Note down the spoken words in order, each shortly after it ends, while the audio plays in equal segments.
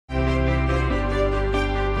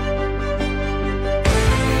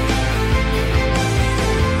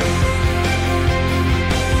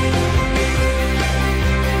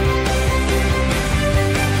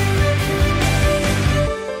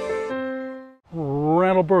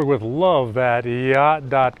Randall Burg with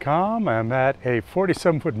LoveThatYacht.com. I'm at a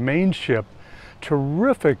 47-foot Mainship,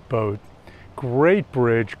 terrific boat, great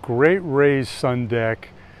bridge, great raised sun deck,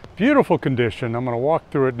 beautiful condition. I'm going to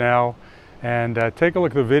walk through it now and take a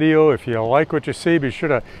look at the video. If you like what you see, be sure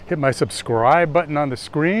to hit my subscribe button on the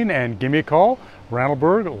screen and give me a call. Randall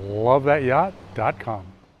Burg, LoveThatYacht.com.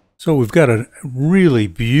 So we've got a really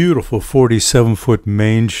beautiful 47-foot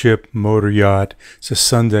Mainship motor yacht. It's a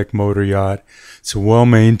Sundeck motor yacht. It's well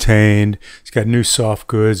maintained. It's got new soft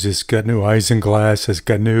goods. It's got new isinglass. It's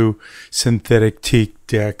got new synthetic teak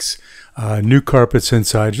decks. New carpets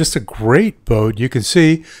inside. Just a great boat. You can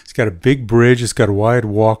see it's got a big bridge. It's got wide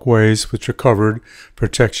walkways which are covered,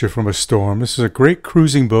 protects you from a storm. This is a great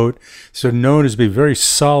cruising boat. So known as being very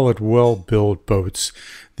solid, well-built boats.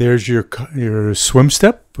 There's your swim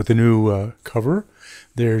step with the new cover.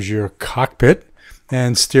 There's your cockpit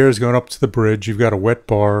and stairs going up to the bridge. You've got a wet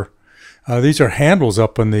bar. These are handles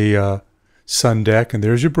up on the sun deck, and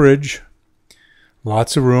there's your bridge.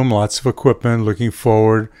 Lots of room, lots of equipment. Looking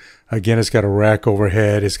forward, again, it's got a rack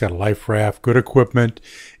overhead. It's got a life raft, good equipment.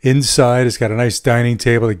 Inside, it's got a nice dining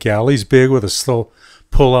table. The galley's big with a slow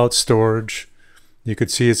pull-out storage. You can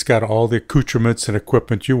see it's got all the accoutrements and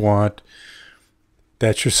equipment you want.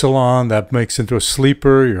 That's your salon. That makes into a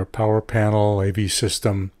sleeper, your power panel, AV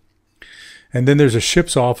system. And then there's a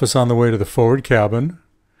ship's office on the way to the forward cabin.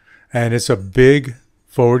 And it's a big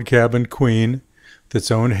forward cabin queen with its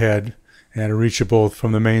own head and reachable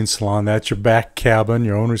from the main salon. That's your back cabin,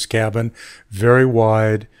 your owner's cabin. Very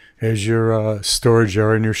wide. There's your storage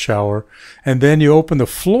area and your shower. And then you open the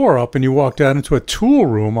floor up and you walk down into a tool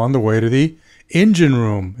room on the way to the engine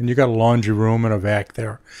room. And you got a laundry room and a vac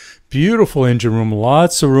there. Beautiful engine room,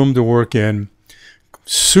 lots of room to work in.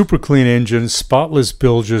 Super clean engine, spotless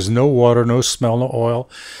bilges, no water, no smell, no oil.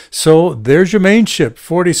 So there's your Mainship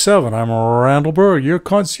 47. I'm Randall Burg, your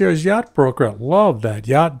concierge yacht broker at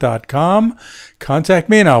LoveThatYacht.com. Contact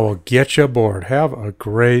me and I will get you aboard. Have a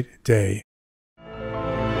great day.